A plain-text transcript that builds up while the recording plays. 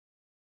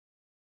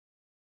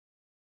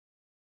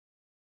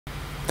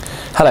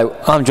Hello,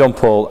 I'm John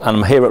Paul and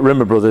I'm here at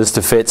RimmerBros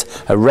to fit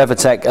a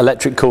Revotec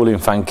electric cooling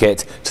fan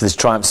kit to this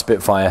Triumph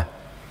Spitfire.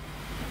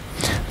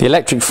 The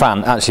electric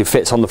fan actually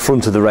fits on the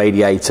front of the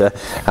radiator,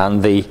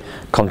 and the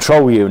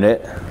control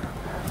unit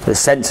that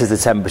senses the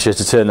temperature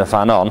to turn the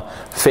fan on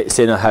fits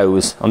in a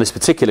hose. On this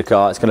particular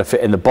car it's going to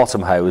fit in the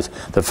bottom hose.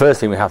 The first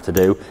thing we have to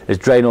do is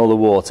drain all the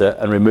water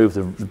and remove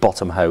the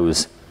bottom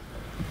hose.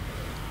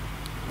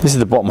 This is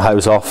the bottom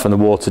hose off and the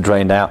water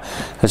drained out.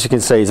 As you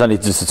can see, it's only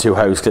just the two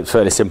hose clips,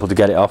 fairly simple to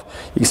get it off.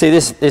 You can see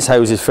this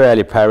hose is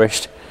fairly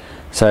perished,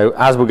 so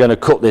as we're going to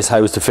cut this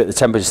hose to fit the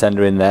temperature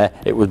sender in there,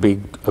 it would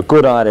be a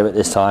good idea at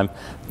this time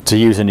to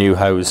use a new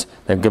hose.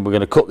 Then we're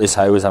going to cut this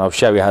hose and I'll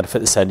show you how to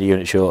fit the sender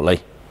unit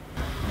shortly.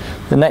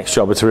 The next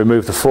job is to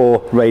remove the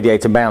 4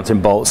 radiator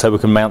mounting bolts so we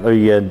can mount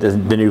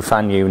the new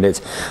fan unit.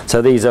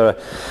 So these are,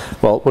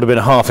 well, would have been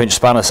a 1/2-inch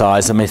spanner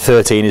size. I mean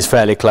 13 is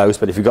fairly close,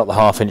 but if you've got the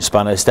 1/2-inch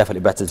spanner it's definitely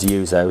better to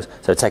use those.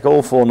 So take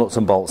all 4 nuts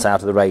and bolts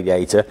out of the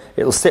radiator.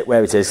 It'll sit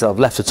where it is, so I've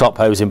left the top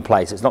hose in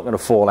place. It's not going to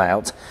fall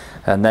out,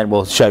 and then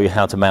we'll show you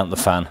how to mount the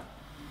fan.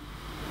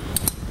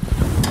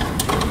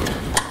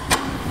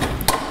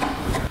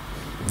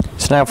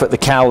 Now fit the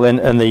cowling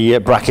and the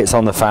brackets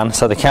on the fan.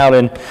 So the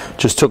cowling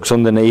just tucks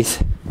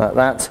underneath like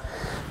that,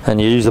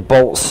 and you use the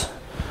bolts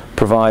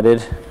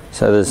provided.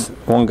 So there's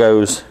one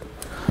goes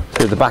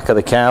through the back of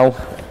the cowl,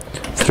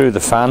 through the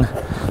fan,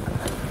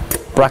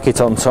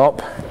 bracket on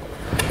top,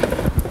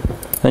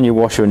 then your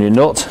washer and your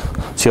nut.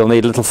 So you'll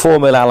need a little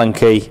 4mm Allen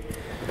key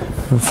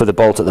for the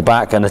bolt at the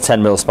back and a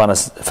 10mm spanner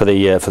for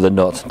the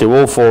nut. Do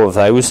all 4 of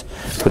those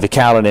with the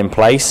cowling in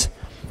place,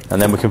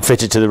 and then we can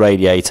fit it to the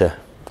radiator.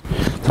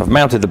 So I've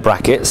mounted the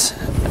brackets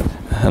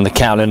and the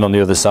cowling on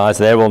the other side,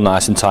 so they're all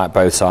nice and tight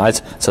both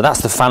sides. So that's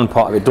the fan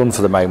part of it done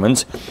for the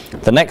moment.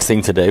 The next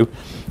thing to do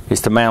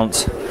is to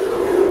mount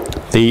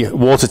the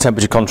water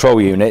temperature control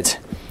unit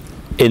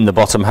in the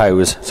bottom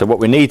hose. So what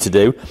we need to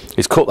do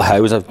is cut the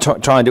hose. I've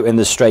try and do it in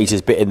the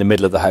straightest bit in the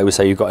middle of the hose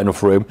so you've got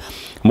enough room.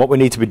 And what we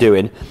need to be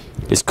doing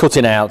is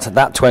cutting out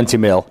that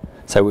 20mm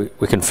so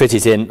we can fit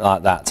it in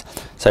like that.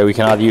 So we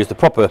can either use the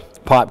proper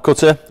pipe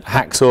cutter, a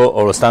hacksaw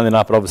or a standing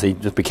knife, but obviously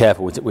just be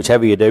careful with it,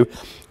 whichever you do.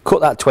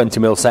 Cut that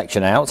 20mm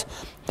section out,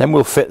 then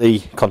we'll fit the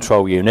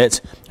control unit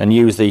and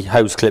use the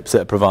hose clips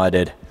that are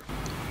provided.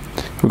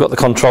 We've got the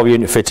control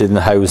unit fitted in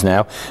the hose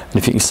now, and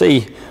if you can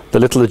see the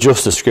little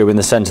adjuster screw in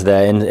the centre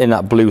there in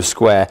that blue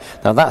square,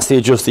 now that's the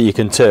adjuster you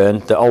can turn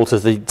that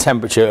alters the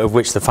temperature of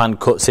which the fan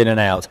cuts in and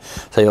out.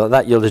 So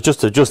you'll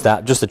adjust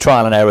that, just a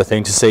trial and error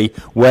thing to see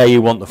where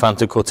you want the fan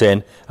to cut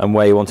in and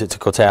where you want it to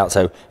cut out.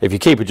 So if you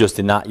keep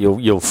adjusting that,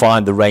 you'll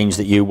find the range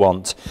that you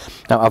want.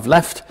 Now I've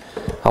left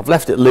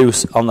it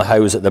loose on the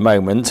hose at the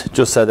moment,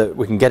 just so that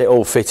we can get it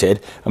all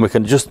fitted, and we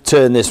can just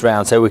turn this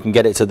round so we can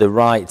get it to the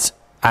right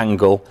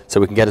angle, so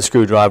we can get a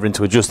screwdriver in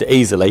to adjust it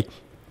easily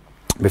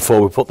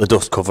before we put the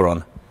dust cover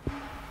on.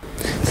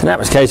 So now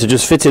it's a case of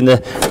just fitting the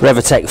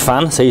Revotec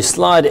fan. So you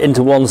slide it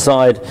into one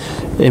side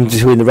in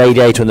between the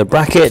radiator and the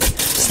bracket,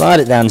 slide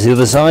it down to the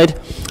other side,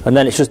 and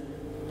then it's just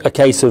a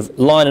case of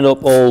lining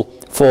up all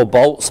 4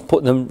 bolts,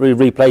 putting them,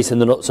 replacing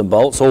the nuts and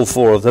bolts, all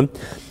 4 of them.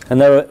 And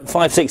there are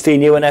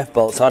 516 UNF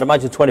bolts, so I'd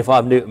imagine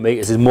 25 Newton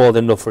meters is more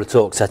than enough for a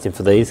torque setting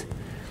for these.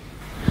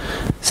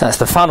 So that's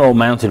the fan all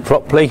mounted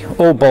properly,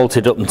 all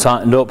bolted up and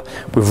tightened up.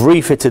 We've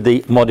refitted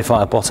the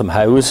modified bottom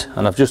hose,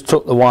 and I've just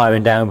tucked the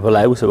wiring down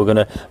below, so we're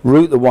going to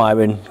route the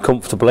wiring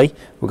comfortably.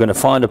 We're going to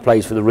find a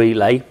place for the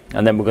relay,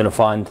 and then we're going to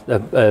find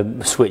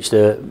a switch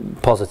to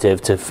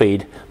positive to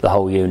feed the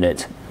whole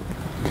unit.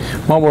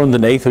 While we're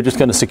underneath, we're just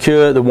going to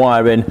secure the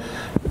wiring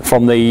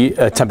from the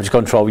temperature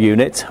control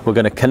unit. We're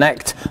going to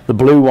connect the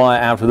blue wire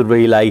out of the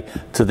relay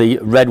to the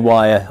red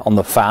wire on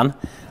the fan,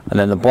 and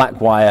then the black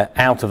wire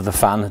out of the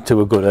fan to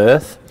a good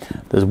earth.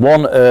 There's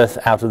one earth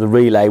out of the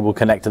relay will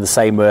connect to the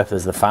same earth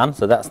as the fan,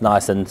 so that's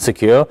nice and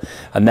secure.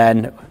 And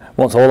then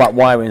once all that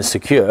wiring is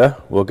secure,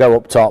 we'll go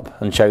up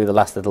top and show you the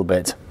last little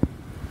bit.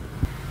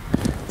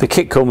 The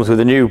kit comes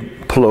with a new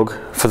plug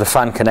for the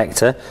fan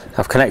connector.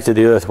 I've connected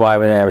the earth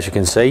wire in there, as you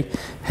can see.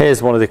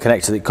 Here's one of the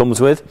connectors it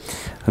comes with,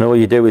 and all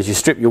you do is you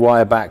strip your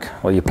wire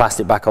back, or your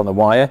plastic back on the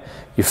wire,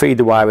 you feed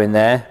the wire in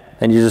there,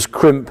 then you just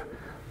crimp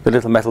the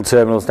little metal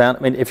terminals down. I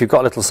mean, if you've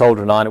got a little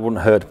soldering iron, it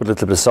wouldn't hurt to put a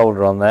little bit of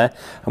solder on there.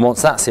 And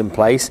once that's in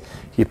place,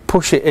 you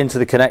push it into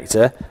the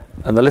connector,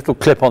 and the little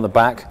clip on the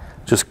back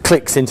just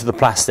clicks into the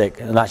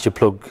plastic, and that's your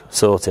plug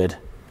sorted.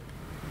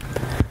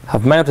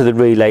 I've mounted the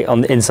relay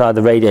on the inside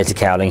the radiator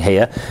cowling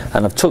here,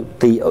 and I've took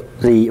the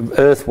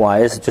earth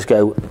wires, just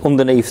go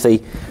underneath the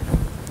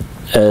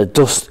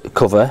dust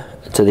cover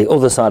to the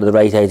other side of the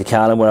radiator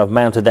cowling, where I've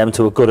mounted them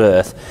to a good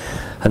earth.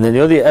 And then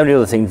the only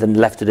other thing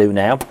left to do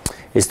now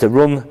is to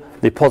run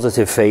the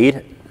positive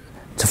feed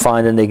to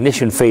find an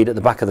ignition feed at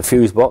the back of the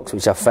fuse box,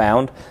 which I've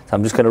found. So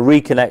I'm just going to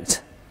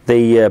reconnect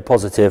the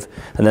positive,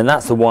 and then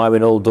that's the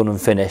wiring all done and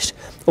finished.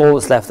 All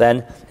that's left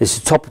then is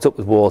to top it up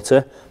with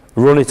water,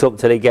 run it up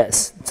till it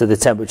gets to the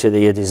temperature that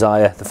you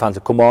desire the fan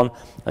to come on,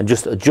 and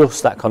just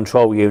adjust that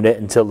control unit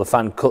until the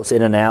fan cuts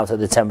in and out at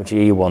the temperature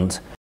you want.